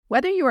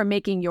Whether you are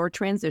making your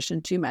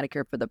transition to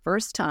Medicare for the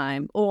first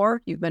time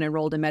or you've been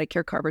enrolled in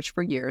Medicare coverage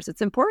for years,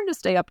 it's important to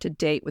stay up to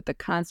date with the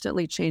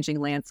constantly changing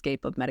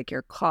landscape of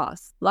Medicare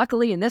costs.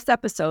 Luckily, in this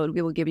episode,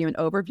 we will give you an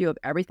overview of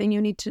everything you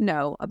need to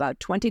know about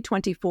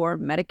 2024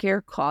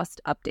 Medicare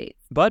cost updates.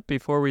 But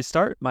before we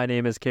start, my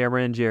name is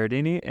Cameron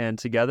Giardini, and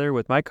together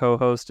with my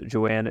co-host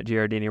Joanne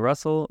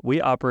Giardini-Russell,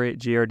 we operate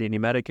Giardini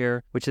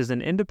Medicare, which is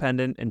an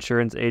independent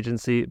insurance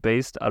agency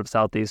based out of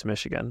Southeast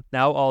Michigan.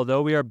 Now,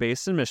 although we are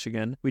based in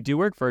Michigan, we do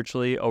work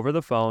virtually over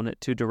the phone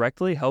to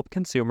directly help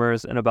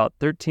consumers in about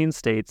 13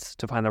 states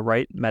to find the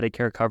right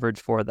Medicare coverage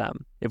for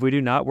them. If we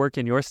do not work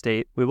in your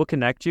state, we will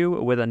connect you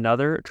with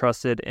another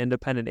trusted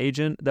independent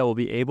agent that will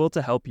be able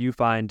to help you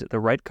find the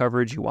right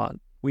coverage you want.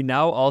 We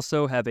now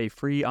also have a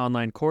free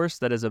online course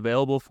that is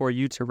available for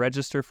you to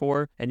register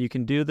for, and you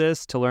can do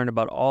this to learn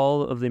about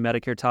all of the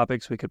Medicare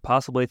topics we could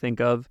possibly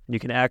think of. You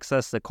can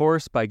access the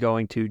course by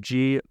going to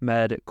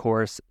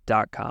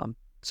gmedcourse.com.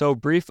 So,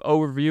 brief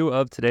overview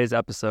of today's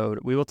episode.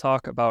 We will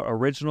talk about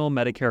original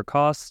Medicare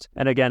costs,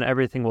 and again,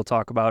 everything we'll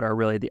talk about are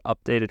really the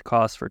updated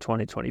costs for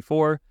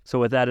 2024. So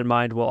with that in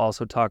mind, we'll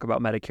also talk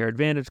about Medicare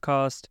Advantage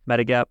costs,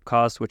 Medigap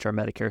costs, which are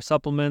Medicare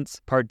supplements,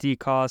 Part D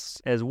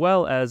costs, as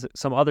well as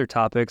some other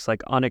topics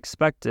like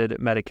unexpected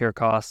Medicare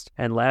costs,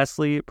 and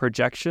lastly,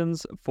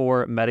 projections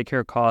for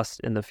Medicare costs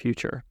in the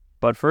future.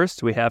 But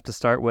first, we have to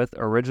start with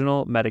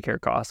original Medicare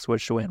costs,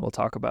 which Joanne will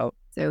talk about.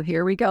 So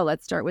here we go.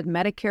 Let's start with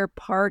Medicare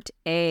Part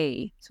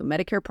A. So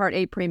Medicare Part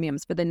A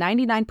premiums for the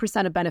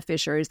 99% of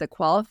beneficiaries that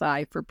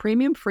qualify for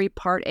premium-free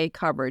Part A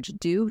coverage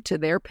due to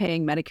their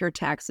paying Medicare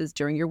taxes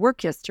during your work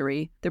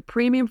history. The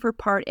premium for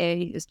Part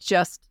A is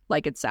just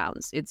like it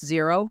sounds. It's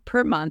 $0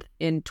 per month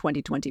in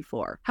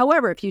 2024.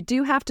 However, if you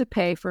do have to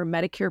pay for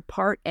Medicare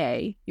Part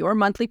A, your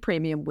monthly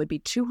premium would be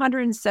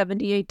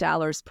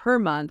 $278 per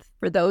month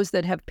for those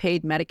that have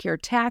paid Medicare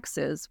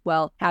taxes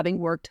while having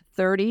worked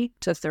 30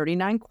 to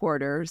 39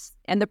 quarters.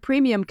 And the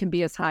premium can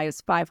be as high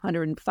as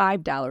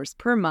 $505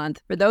 per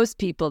month for those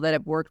people that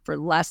have worked for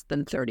less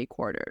than 30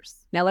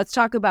 quarters. Now let's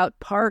talk about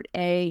Part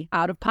A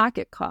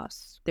out-of-pocket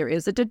costs. There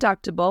is a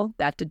deductible.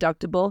 That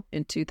deductible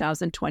in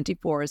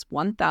 2024 is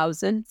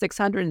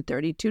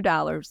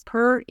 $1,632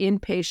 per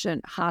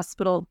inpatient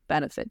hospital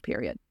benefit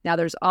period. Now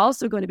there's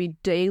also going to be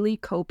daily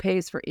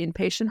copays for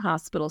inpatient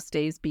hospital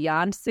stays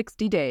beyond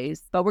 60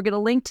 days, but we're going to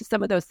link to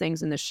some of those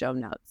things in the show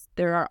notes.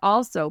 There are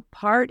also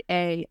Part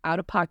A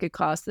out-of-pocket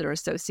costs that are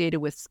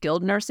associated with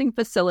skilled nursing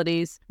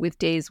facilities with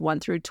days 1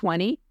 through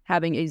 20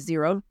 having a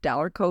 $0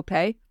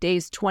 copay.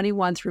 Days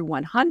 21 through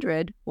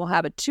 100 will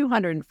have a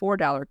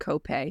 $204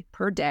 copay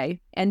per day.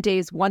 And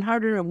days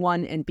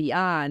 101 and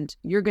beyond,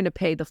 you're going to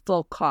pay the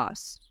full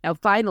cost. Now,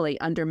 finally,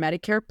 under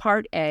Medicare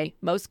Part A,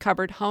 most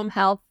covered home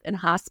health and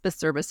hospice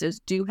services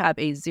do have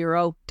a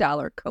 $0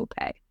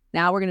 copay.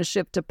 Now we're going to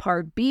shift to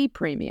Part B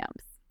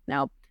premiums.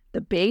 Now,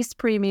 the base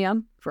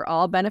premium for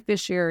all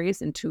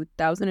beneficiaries in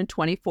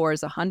 2024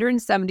 is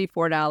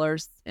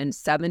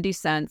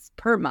 $174.70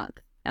 per month.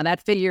 Now,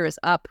 that figure is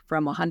up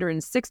from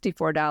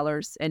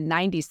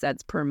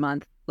 $164.90 per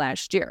month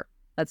last year.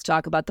 Let's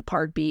talk about the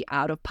Part B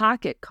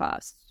out-of-pocket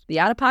costs. The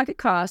out-of-pocket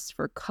costs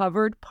for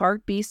covered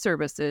Part B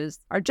services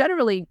are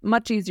generally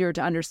much easier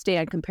to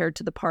understand compared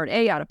to the Part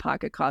A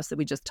out-of-pocket costs that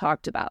we just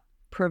talked about.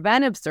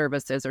 Preventive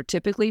services are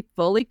typically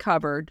fully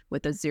covered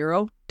with a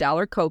 $0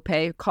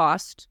 copay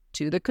cost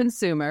to the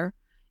consumer,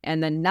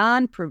 and the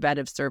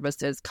non-preventive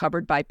services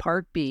covered by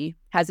Part B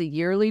has a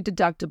yearly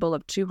deductible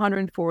of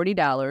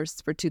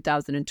 $240 for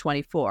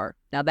 2024.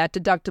 Now, that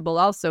deductible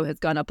also has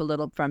gone up a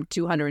little from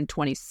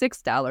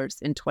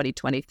 $226 in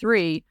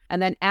 2023.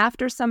 And then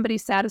after somebody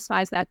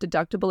satisfies that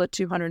deductible at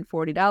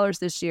 $240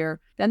 this year,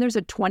 then there's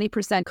a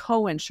 20%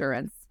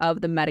 coinsurance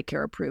of the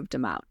Medicare approved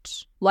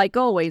amount. Like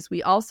always,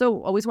 we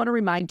also always want to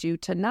remind you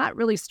to not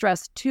really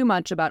stress too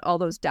much about all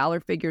those dollar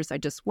figures I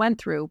just went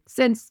through,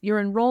 since your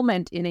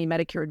enrollment in a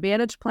Medicare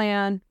Advantage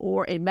plan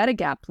or a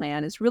Medigap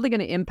plan is really going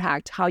to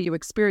impact how you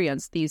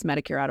experience these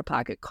Medicare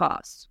out-of-pocket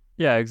costs.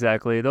 Yeah,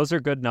 exactly. Those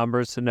are good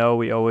numbers to know.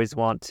 We always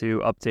want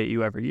to update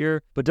you every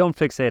year, but don't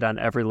fixate on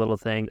every little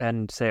thing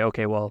and say,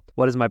 okay, well,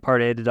 what is my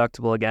Part A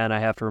deductible again? I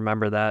have to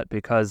remember that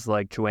because,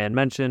 like Joanne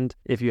mentioned,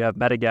 if you have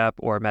Medigap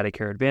or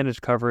Medicare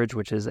Advantage coverage,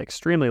 which is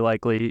extremely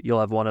likely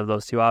you'll have one of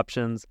those two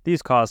options,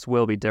 these costs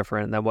will be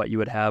different than what you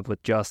would have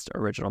with just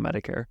original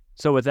Medicare.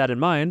 So with that in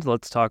mind,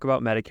 let's talk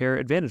about Medicare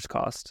Advantage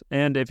costs.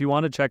 And if you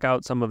want to check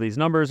out some of these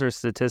numbers or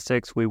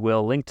statistics, we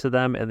will link to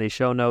them in the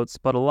show notes.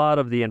 But a lot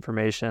of the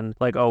information,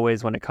 like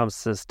always when it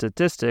comes to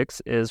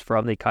statistics, is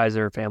from the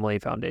Kaiser Family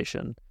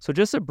Foundation. So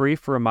just a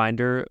brief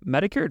reminder,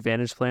 Medicare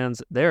Advantage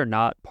plans, they're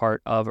not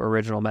part of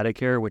original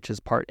Medicare, which is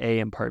Part A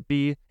and Part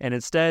B. And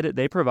instead,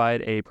 they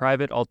provide a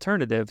private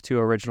alternative to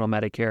original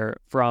Medicare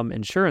from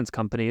insurance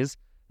companies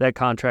that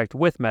contract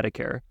with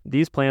Medicare.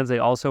 These plans, they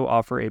also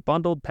offer a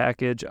bundled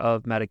package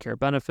of Medicare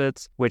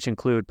benefits, which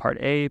include Part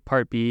A,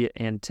 Part B,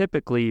 and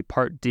typically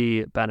Part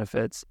D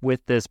benefits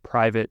with this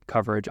private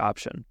coverage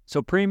option.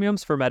 So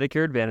premiums for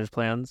Medicare Advantage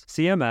plans,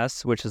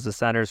 CMS, which is the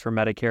Centers for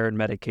Medicare and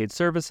Medicaid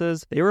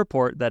Services, they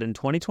report that in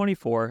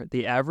 2024,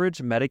 the average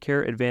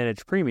Medicare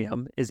Advantage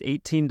premium is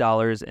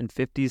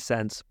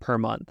 $18.50 per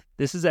month.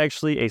 This is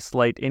actually a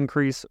slight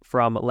increase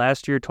from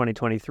last year,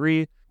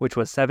 2023, which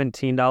was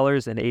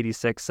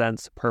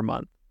 $17.86 per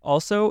month.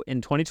 Also,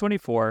 in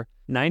 2024,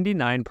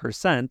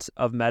 99%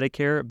 of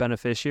Medicare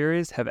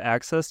beneficiaries have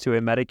access to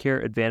a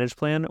Medicare Advantage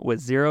plan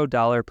with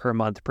 $0 per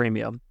month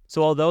premium.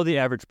 So although the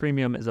average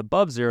premium is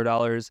above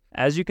 $0,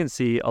 as you can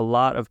see, a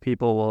lot of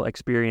people will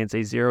experience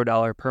a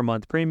 $0 per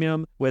month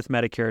premium with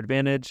Medicare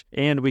Advantage,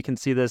 and we can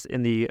see this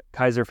in the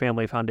Kaiser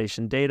Family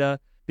Foundation data,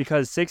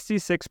 because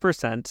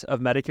 66% of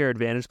Medicare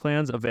Advantage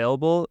plans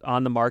available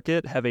on the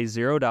market have a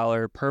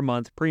 $0 per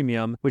month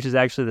premium, which is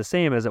actually the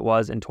same as it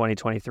was in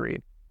 2023.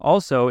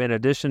 Also, in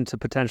addition to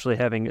potentially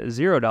having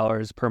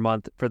 $0 per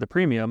month for the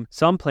premium,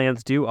 some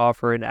plans do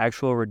offer an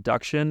actual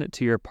reduction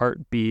to your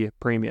Part B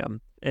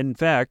premium. In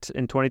fact,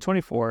 in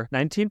 2024,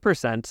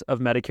 19% of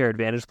Medicare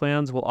Advantage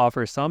plans will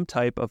offer some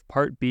type of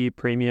Part B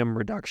premium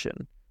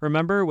reduction.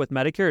 Remember, with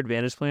Medicare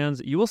Advantage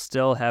plans, you will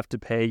still have to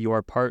pay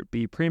your Part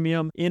B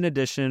premium in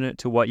addition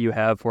to what you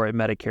have for a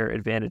Medicare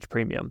Advantage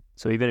premium.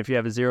 So even if you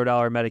have a $0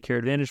 Medicare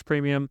Advantage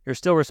premium, you're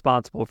still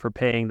responsible for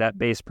paying that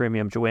base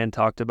premium Joanne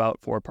talked about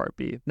for Part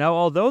B. Now,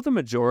 although the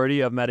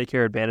majority of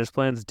Medicare Advantage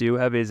plans do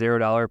have a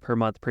 $0 per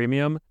month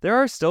premium, there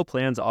are still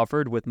plans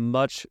offered with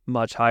much,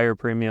 much higher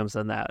premiums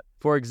than that.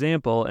 For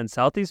example, in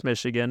Southeast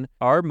Michigan,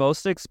 our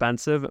most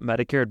expensive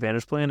Medicare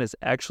Advantage plan is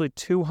actually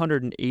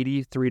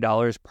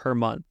 $283 per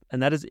month,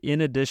 and that is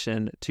in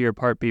addition to your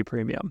Part B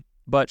premium.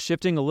 But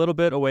shifting a little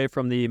bit away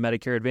from the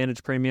Medicare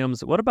Advantage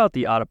premiums, what about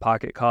the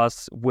out-of-pocket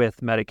costs with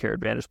Medicare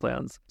Advantage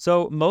plans?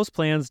 So most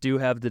plans do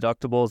have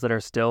deductibles that are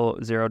still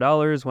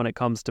 $0 when it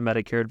comes to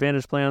Medicare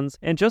Advantage plans,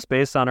 and just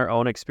based on our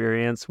own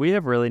experience, we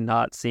have really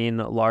not seen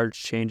large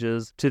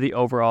changes to the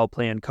overall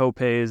plan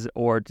copays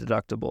or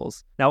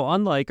deductibles. Now,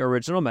 unlike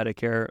original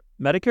Medicare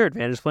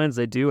Advantage plans,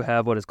 they do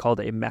have what is called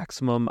a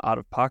maximum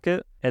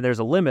out-of-pocket, and there's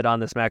a limit on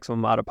this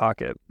maximum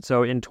out-of-pocket.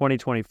 So in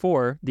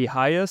 2024, the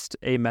highest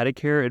a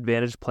Medicare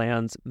Advantage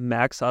plan's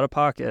max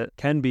out-of-pocket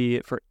can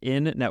be for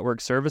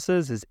in-network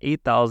services is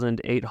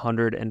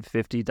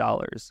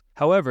 $8,850.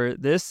 However,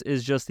 this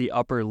is just the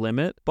upper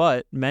limit,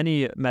 but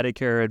many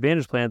Medicare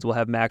Advantage plans will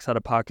have max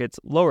out-of-pockets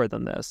lower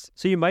than this.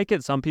 So you might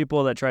get some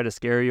people that try to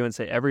scare you and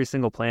say every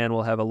single plan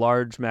will have a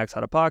large max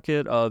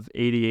out-of-pocket of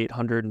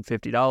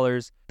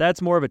 $8,850.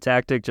 That's more of a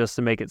tactic just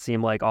to make it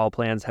seem like all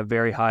plans have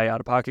very high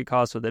out-of-pocket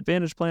costs with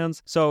Advantage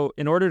plans. So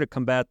in order to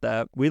combat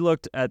that, we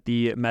looked at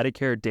the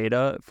Medicare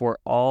data for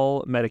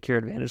all Medicare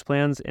Advantage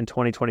plans in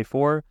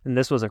 2024, and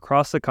this was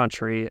across the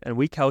country, and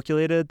we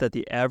calculated that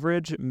the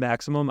average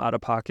maximum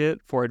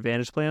out-of-pocket for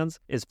Advantage plans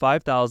is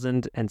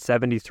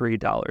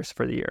 $5,073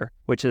 for the year,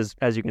 which is,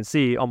 as you can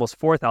see, almost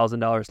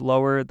 $4,000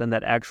 lower than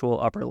that actual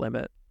upper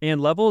limit. And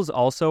levels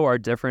also are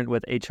different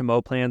with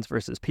HMO plans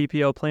versus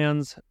PPO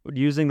plans.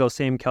 Using those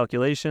same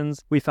calculations,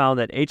 we found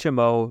that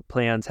HMO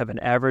plans have an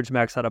average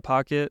max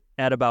out-of-pocket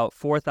at about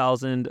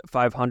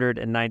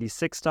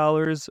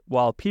 $4,596,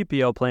 while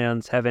PPO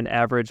plans have an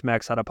average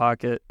max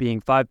out-of-pocket being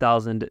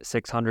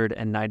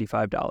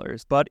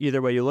 $5,695. But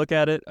either way you look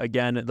at it,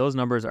 again, those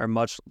numbers are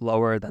much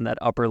lower than that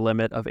upper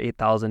limit of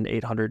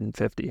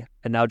 $8,850.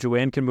 And now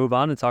Joanne can move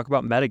on and talk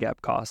about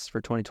Medigap costs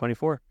for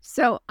 2024.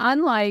 So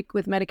unlike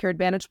with Medicare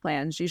Advantage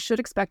plans, you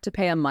should expect to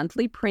pay a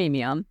monthly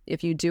premium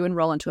if you do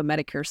enroll into a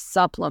Medicare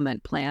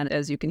supplement plan.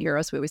 As you can hear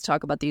us, we always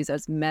talk about these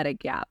as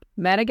Medigap.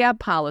 Medigap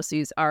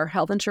policies are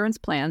health insurance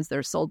plans.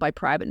 They're sold by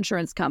private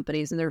insurance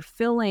companies, and they're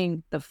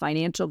filling the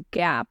financial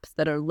gaps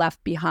that are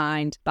left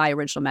behind by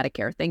original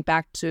Medicare. Think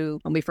back to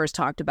when we first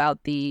talked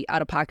about the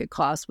out-of-pocket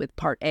costs with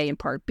Part A and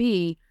Part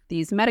B.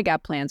 These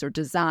Medigap plans are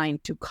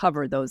designed to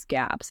cover those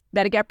gaps.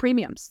 Medigap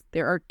premiums.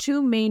 There are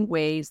two main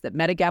ways that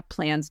Medigap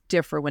plans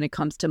differ when it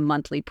comes to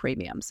monthly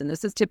premiums, and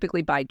this is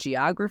typically by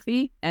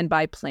geography and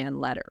by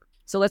plan letter.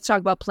 So let's talk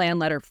about plan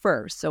letter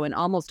first. So in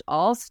almost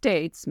all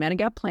states,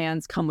 Medigap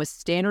plans come with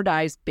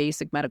standardized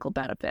basic medical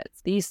benefits.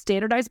 These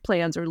standardized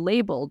plans are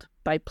labeled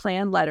by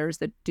plan letters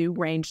that do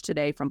range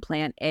today from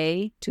Plan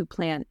A to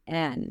Plan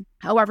N.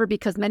 However,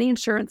 because many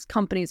insurance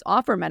companies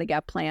offer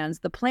Medigap plans,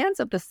 the plans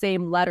of the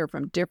same letter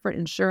from different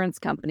insurance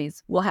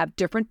companies will have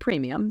different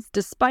premiums,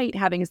 despite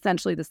having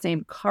essentially the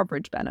same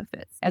coverage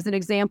benefits. As an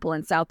example,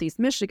 in Southeast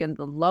Michigan,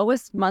 the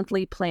lowest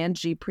monthly Plan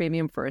G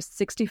premium for a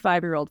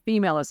 65-year-old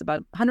female is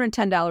about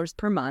 $110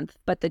 per month,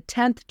 but the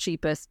 10th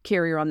cheapest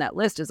carrier on that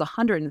list is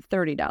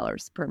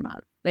 $130 per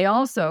month. They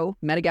also,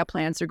 Medigap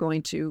plans are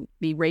going to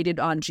be rated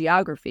on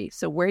geography.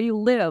 So where you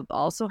live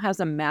also has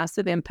a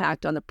massive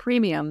impact on the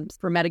premiums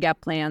for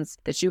Medigap plans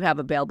that you have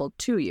available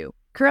to you.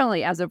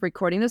 Currently, as of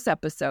recording this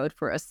episode,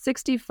 for a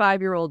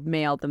 65-year-old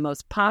male, the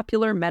most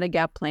popular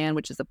Medigap plan,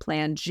 which is a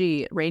Plan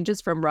G, ranges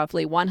from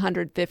roughly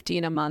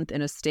 $115 a month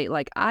in a state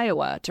like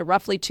Iowa to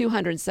roughly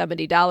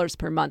 $270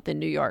 per month in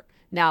New York.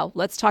 Now,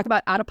 let's talk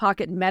about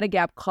out-of-pocket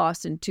Medigap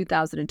costs in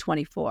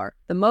 2024.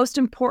 The most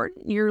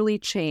important yearly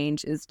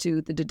change is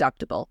to the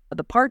deductible.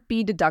 The Part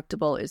B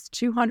deductible is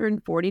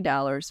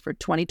 $240 for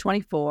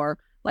 2024,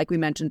 like we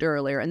mentioned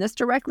earlier, and this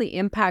directly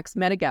impacts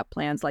Medigap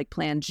plans like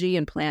Plan G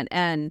and Plan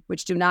N,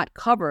 which do not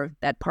cover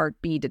that Part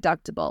B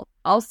deductible.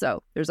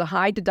 Also, there's a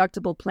high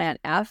deductible Plan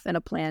F and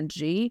a Plan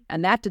G,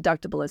 and that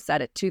deductible is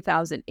set at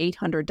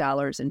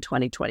 $2,800 in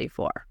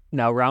 2024.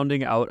 Now,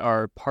 rounding out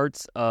our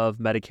parts of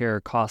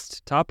Medicare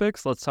cost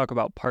topics, let's talk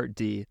about Part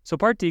D. So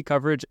Part D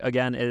coverage,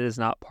 again, it is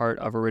not part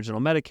of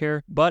original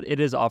Medicare, but it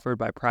is offered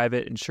by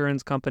private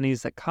insurance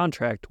companies that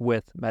contract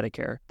with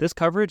Medicare. This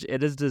coverage,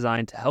 it is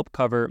designed to help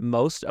cover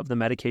most of the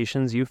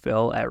medications you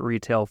fill at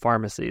retail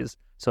pharmacies.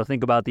 So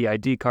think about the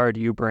ID card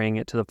you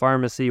bring to the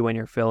pharmacy when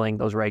you're filling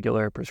those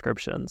regular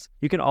prescriptions.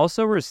 You can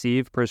also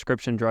receive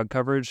prescription drug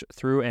coverage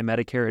through a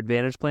Medicare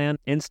Advantage plan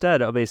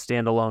instead of a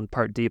standalone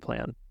Part D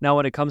plan. Now,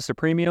 when it comes to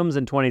premiums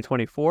in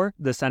 2024,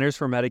 the Centers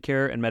for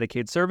Medicare and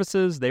Medicaid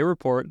Services, they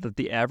report that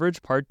the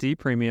average Part D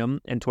premium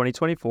in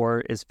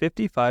 2024 is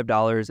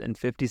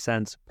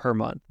 $55.50 per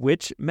month,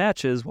 which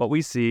matches what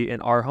we see in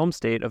our home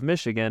state of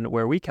Michigan,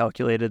 where we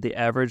calculated the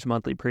average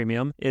monthly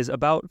premium is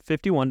about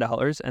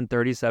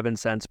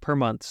 $51.37 per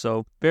month.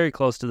 So very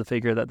close to the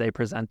figure that they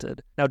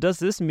presented. Now, does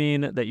this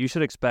mean that you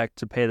should expect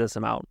to pay this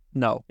amount?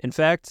 No. In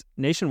fact,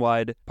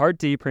 nationwide, Part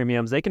D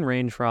premiums, they can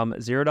range from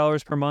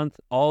 $0 per month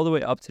all the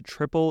way up to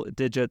triple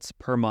digits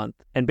per month.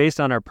 And based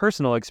on our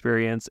personal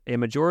experience, a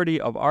majority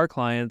of our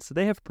clients,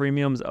 they have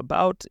premiums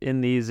about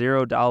in the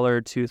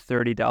 $0 to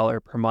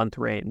 $30 per month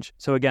range.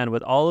 So again,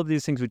 with all of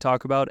these things we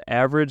talk about,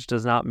 average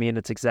does not mean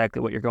it's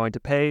exactly what you're going to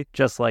pay,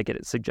 just like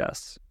it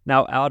suggests.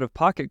 Now,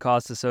 out-of-pocket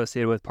costs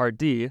associated with Part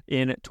D,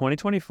 in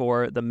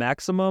 2024, the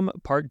maximum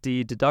Part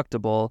D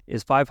deductible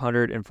is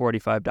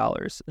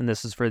 $545, and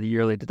this is for the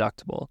yearly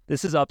deductible.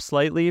 This is up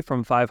slightly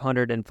from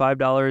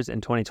 $505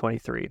 in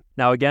 2023.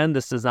 Now, again,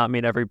 this does not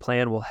mean every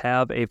plan will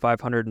have a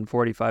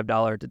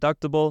 $545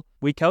 deductible.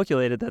 We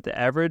calculated that the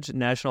average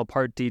national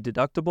Part D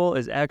deductible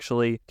is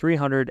actually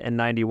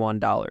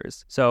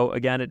 $391. So,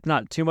 again, it's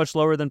not too much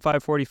lower than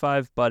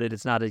 $545, but it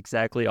is not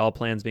exactly all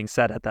plans being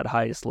set at that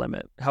highest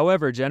limit.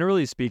 However,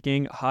 generally speaking,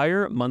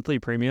 higher monthly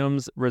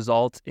premiums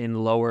result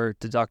in lower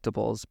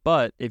deductibles.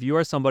 But if you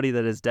are somebody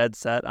that is dead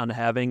set on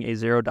having a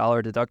 $0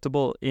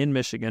 deductible in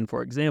Michigan,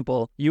 for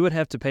example, you would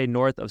have to pay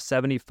north of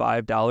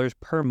 $75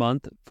 per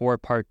month for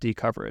Part D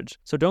coverage.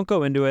 So don't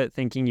go into it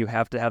thinking you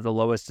have to have the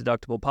lowest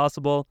deductible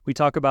possible. We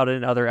talk about it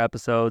in other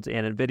episodes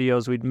and in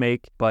videos we'd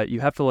make, but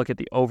you have to look at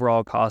the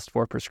overall cost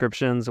for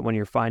prescriptions when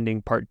you're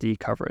finding Part D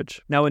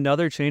coverage. Now,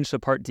 another change to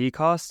Part D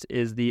cost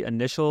is the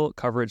initial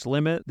coverage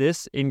limit.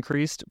 This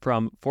increased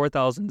from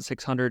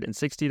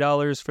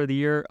 $4,660 for the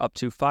year up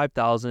to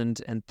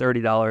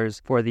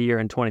 $5,030 for the year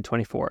in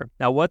 2024.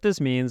 Now, what this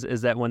means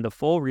is that when the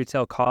full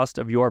retail cost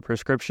of your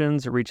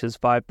prescriptions reaches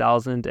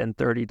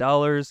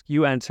 $5,030,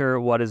 you enter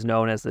what is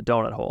known as the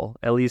donut hole.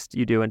 At least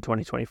you do in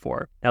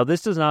 2024. Now,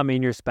 this does not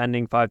mean you're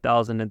spending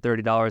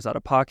 $5,030 out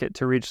of pocket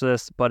to reach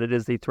this, but it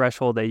is the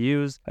threshold they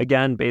use,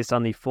 again, based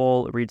on the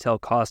full retail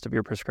cost of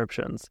your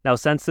prescriptions. Now,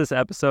 since this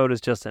episode is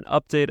just an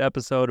update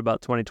episode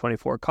about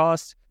 2024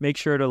 costs, make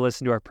sure to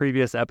listen to our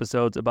previous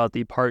episodes about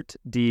the Part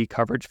D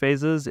coverage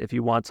phases if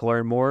you want to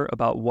learn more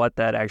about what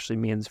that actually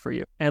means for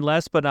you. And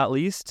last but not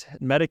least,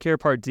 Medicare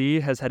Part D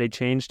has had a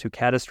change to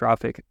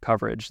catastrophic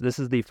coverage. This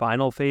is the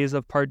final phase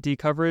of Part D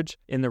coverage.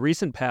 In the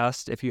recent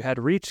past, if you had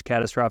reached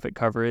catastrophic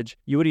coverage,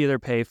 you would either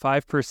pay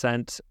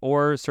 5%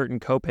 or certain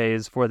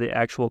copays for the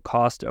actual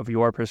cost of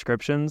your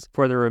prescriptions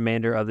for the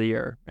remainder of the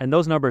year. And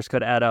those numbers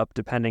could add up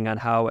depending on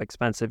how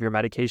expensive your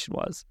medication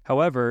was.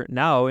 However,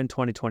 now in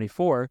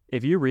 2024,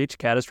 if you reach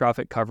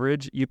catastrophic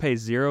coverage, you pay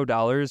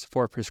 $0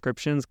 for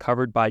prescriptions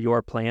covered by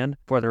your plan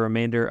for the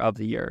remainder of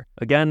the year.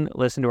 Again,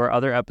 listen to our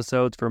other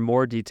episodes for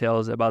more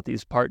details about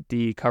these Part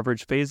D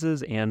coverage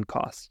phases and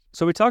costs.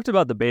 So we talked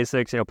about the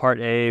basics, Part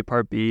A,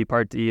 Part B,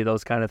 Part D,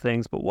 those kind of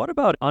things, but what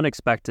about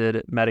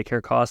unexpected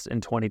Medicare costs in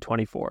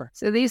 2024?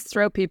 So these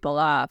throw people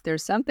off.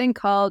 There's something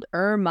called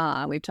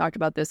IRMA. We've talked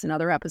about this in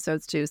other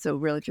episodes too, so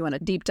really if you want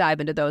to deep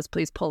dive into those,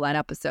 please pull that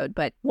episode.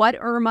 But what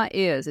IRMA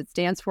is, it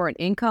stands for an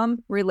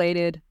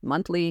income-related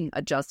monthly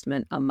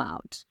adjustment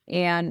amount.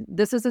 And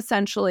this is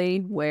essentially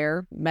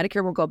where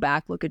Medicare will go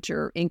back, look at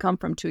your income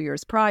from 2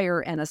 years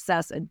prior, and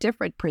assess a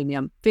different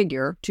premium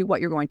figure to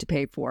what you're going to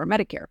pay for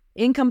Medicare.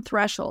 Income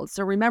thresholds.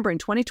 So remember, in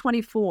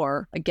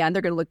 2024, again,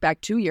 they're going to look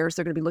back 2 years.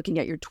 They're going to be looking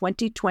at your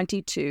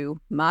 2022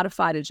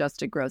 modified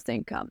adjusted gross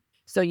income.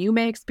 So you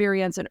may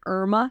experience an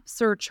IRMA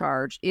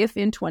surcharge if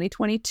in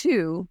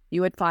 2022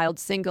 you had filed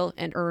single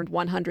and earned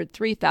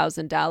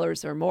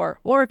 $103,000 or more,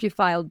 or if you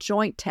filed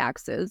joint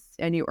taxes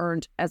and you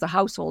earned as a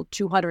household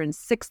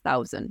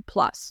 $206,000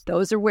 plus.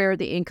 Those are where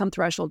the income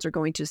thresholds are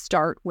going to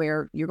start,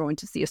 where you're going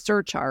to see a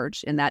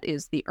surcharge, and that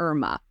is the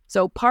IRMA.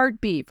 So Part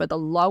B, for the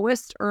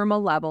lowest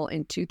IRMA level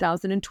in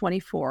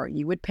 2024,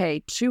 you would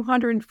pay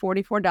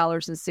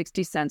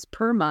 $244.60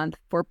 per month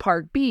for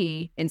Part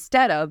B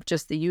instead of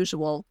just the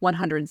usual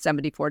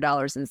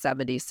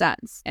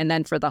 $174.70. And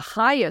then for the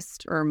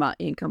highest IRMA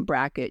income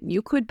bracket,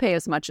 you could pay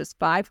as much as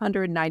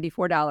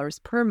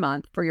 $594 per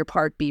month for your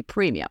Part B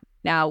premium.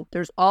 Now,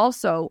 there's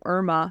also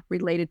IRMA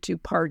related to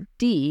Part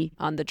D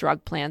on the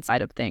drug plan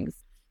side of things.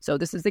 So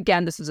this is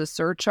a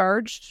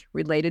surcharge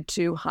related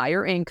to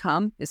higher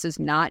income. This is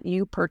not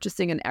you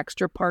purchasing an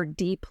extra Part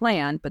D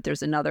plan, but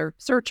there's another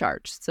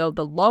surcharge. So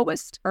the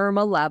lowest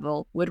IRMA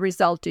level would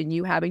result in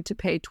you having to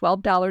pay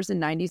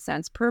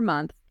 $12.90 per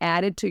month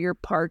added to your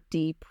Part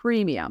D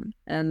premium.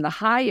 And the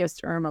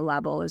highest IRMA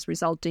level is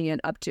resulting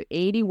in up to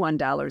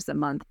 $81 a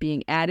month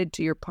being added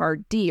to your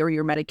Part D or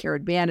your Medicare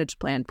Advantage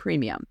plan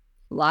premium.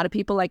 A lot of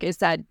people, like I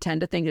said,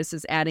 tend to think this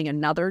is adding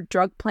another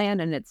drug plan,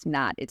 and it's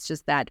not. It's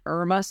just that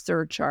IRMA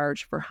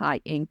surcharge for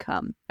high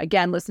income.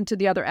 Again, listen to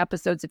the other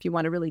episodes if you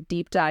want to really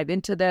deep dive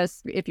into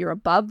this. If you're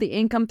above the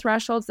income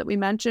thresholds that we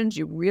mentioned,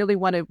 you really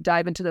want to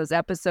dive into those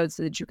episodes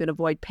so that you can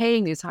avoid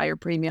paying these higher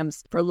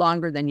premiums for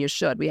longer than you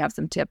should. We have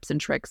some tips and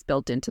tricks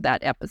built into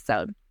that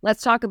episode.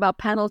 Let's talk about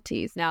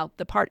penalties. Now,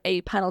 the Part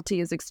A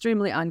penalty is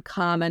extremely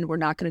uncommon. We're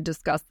not going to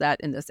discuss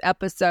that in this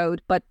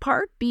episode. But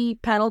Part B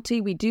penalty,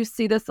 we do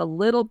see this a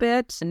little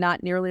bit,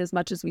 not nearly as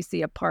much as we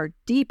see a Part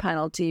D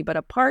penalty, but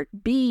a Part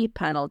B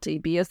penalty,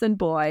 B as in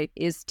boy,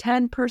 is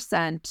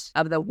 10%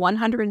 of the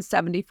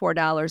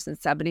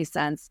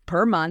 $174.70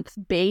 per month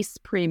base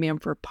premium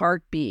for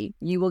Part B.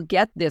 You will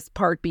get this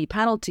Part B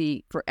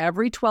penalty for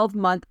every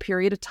 12-month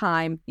period of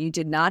time you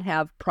did not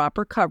have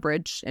proper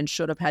coverage and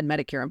should have had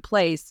Medicare in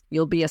place.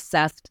 You'll be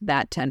assessed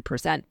that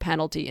 10%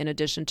 penalty in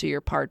addition to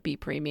your Part B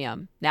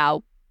premium.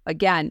 Now,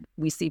 again,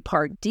 we see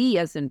Part D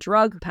as in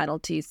drug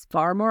penalties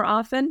far more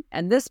often,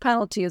 and this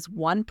penalty is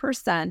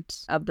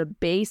 1% of the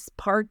base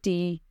Part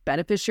D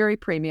beneficiary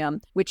premium,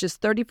 which is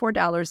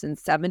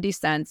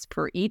 $34.70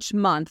 per each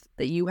month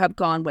that you have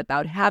gone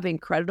without having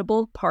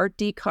creditable Part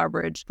D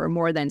coverage for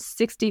more than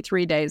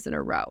 63 days in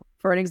a row.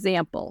 For an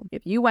example,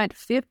 if you went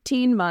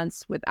 15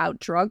 months without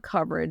drug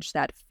coverage,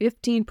 that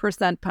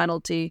 15%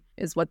 penalty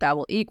is what that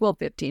will equal.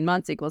 15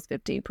 months equals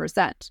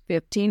 15%.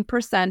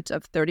 15%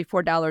 of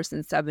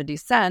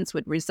 $34.70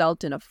 would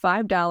result in a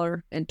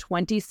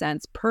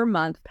 $5.20 per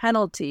month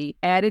penalty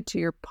added to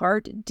your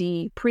Part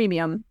D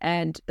premium.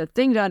 And the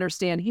thing to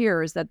understand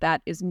here is that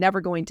that is never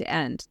going to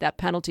end. That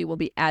penalty will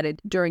be added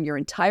during your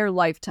entire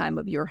lifetime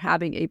of your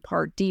having a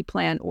Part D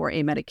plan or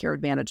a Medicare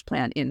Advantage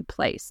plan in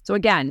place. So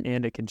again,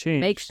 and it can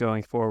change going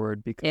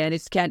forward it can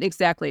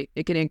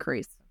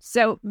increase.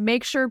 So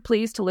make sure,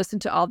 please, to listen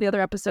to all the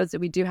other episodes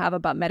that we do have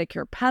about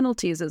Medicare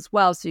penalties as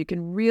well, so you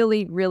can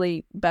really,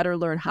 really better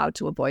learn how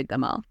to avoid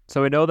them all.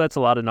 So we know that's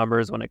a lot of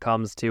numbers when it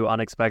comes to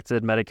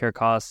unexpected Medicare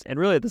costs. And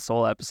really, this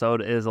whole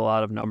episode is a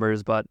lot of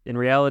numbers. But in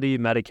reality,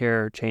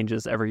 Medicare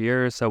changes every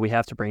year. So we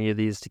have to bring you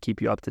these to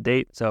keep you up to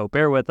date. So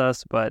bear with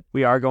us. But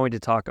we are going to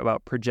talk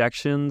about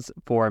projections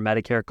for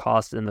Medicare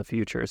costs in the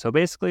future. So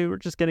basically, we're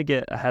just going to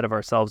get ahead of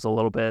ourselves a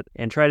little bit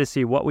and try to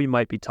see what we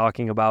might be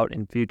talking about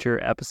in future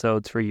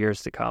episodes for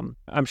years to come.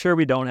 I'm sure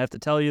we don't have to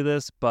tell you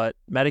this, but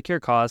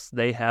Medicare costs,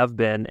 they have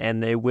been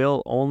and they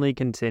will only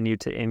continue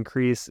to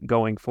increase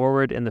going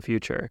forward in the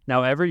future.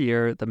 Now, every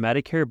year, the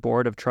Medicare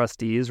Board of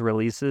Trustees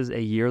releases a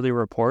yearly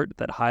report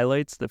that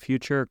highlights the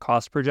future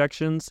cost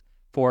projections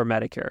for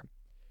Medicare.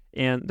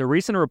 And the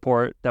recent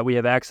report that we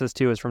have access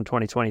to is from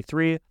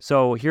 2023.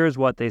 So here's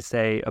what they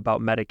say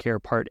about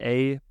Medicare Part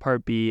A,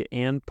 Part B,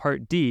 and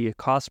Part D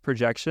cost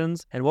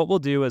projections. And what we'll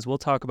do is we'll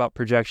talk about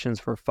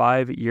projections for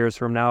 5 years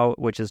from now,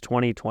 which is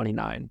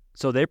 2029.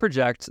 So they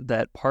project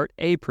that Part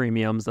A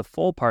premiums, the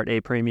full Part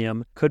A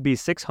premium, could be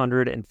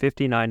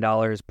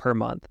 $659 per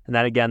month. And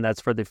that, again,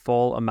 that's for the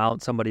full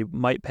amount somebody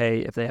might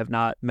pay if they have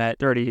not met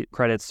 30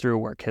 credits through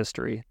work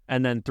history.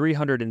 And then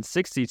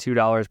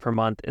 $362 per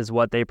month is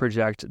what they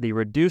project the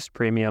reduced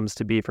premiums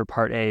to be for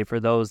Part A for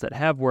those that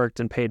have worked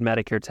and paid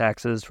Medicare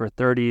taxes for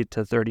 30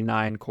 to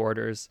 39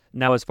 quarters.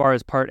 Now, as far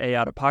as Part A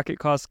out-of-pocket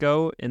costs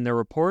go, in their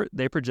report,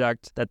 they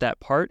project that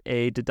Part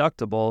A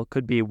deductible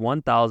could be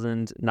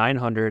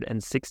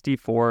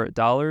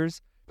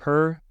 $1,964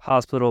 per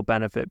hospital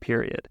benefit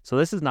period. So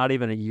this is not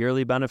even a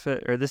yearly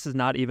benefit, or this is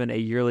not even a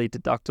yearly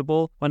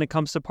deductible when it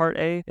comes to Part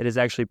A. It is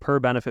actually per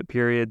benefit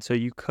period, so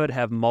you could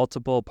have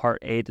multiple Part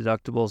A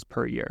deductibles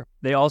per year.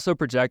 They also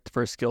project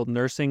for skilled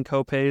nursing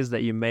copays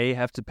that you may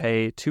have to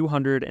pay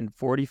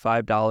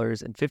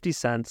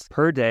 $245.50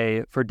 per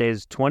day for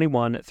days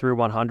 21 through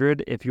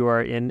 100 if you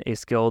are in a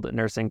skilled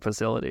nursing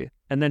facility.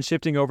 And then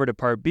shifting over to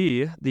Part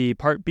B, the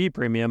Part B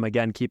premium,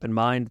 again, keep in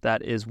mind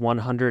that is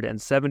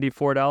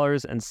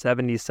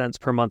 $174.70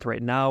 per month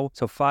right now.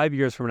 So 5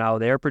 years from now,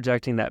 they are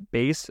projecting that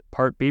base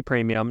Part B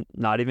premium,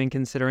 not even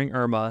considering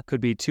IRMA, could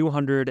be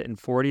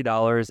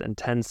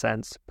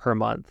 $240.10 per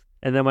month.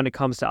 And then when it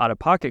comes to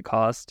out-of-pocket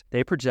cost,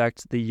 they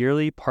project the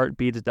yearly Part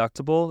B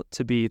deductible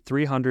to be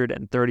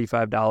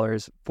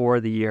 $335 for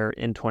the year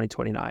in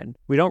 2029.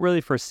 We don't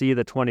really foresee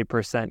the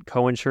 20%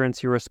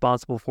 coinsurance you're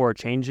responsible for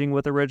changing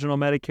with original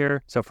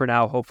Medicare, so for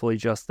now, hopefully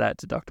just that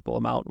deductible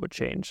amount would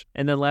change.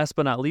 And then last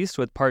but not least,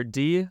 with Part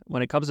D,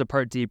 when it comes to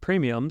Part D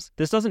premiums,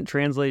 this doesn't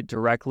translate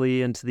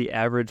directly into the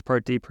average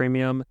Part D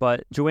premium,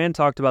 but Joanne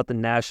talked about the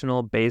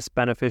national base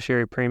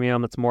beneficiary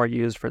premium that's more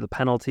used for the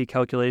penalty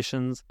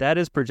calculations. That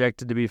is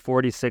projected to be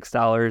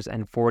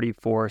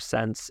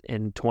 $46.44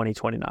 in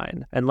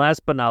 2029. And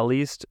last but not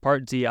least,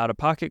 Part D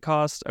out-of-pocket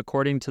cost,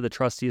 according to the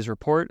trustees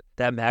report,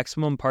 that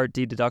maximum Part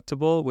D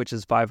deductible, which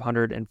is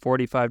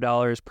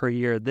 $545 per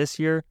year this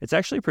year, it's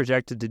actually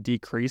projected to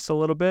decrease a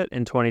little bit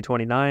in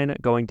 2029,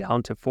 going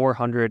down to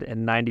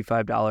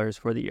 $495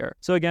 for the year.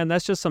 So again,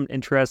 that's just some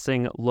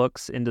interesting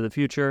looks into the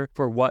future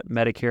for what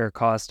Medicare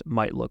cost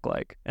might look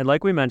like. And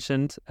like we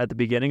mentioned at the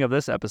beginning of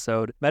this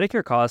episode,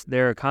 Medicare costs,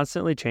 they're a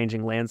constantly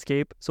changing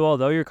landscape. So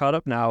although you're caught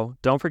up now,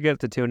 don't forget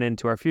to tune in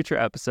to our future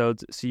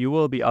episodes so you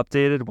will be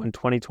updated when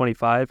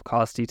 2025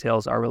 cost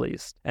details are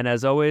released. And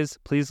as always,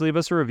 please leave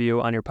us a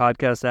review on your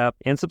podcast app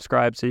and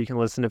subscribe so you can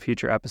listen to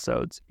future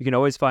episodes. You can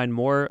always find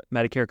more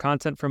Medicare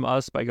content from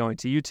us by going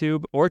to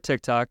YouTube or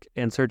TikTok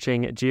and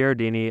searching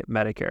Giardini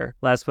Medicare.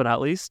 Last but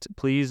not least,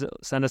 please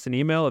send us an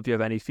email if you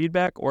have any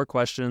feedback or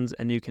questions,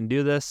 and you can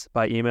do this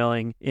by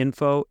emailing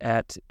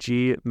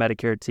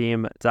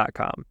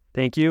info@gmedicareteam.com.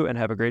 Thank you and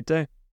have a great day.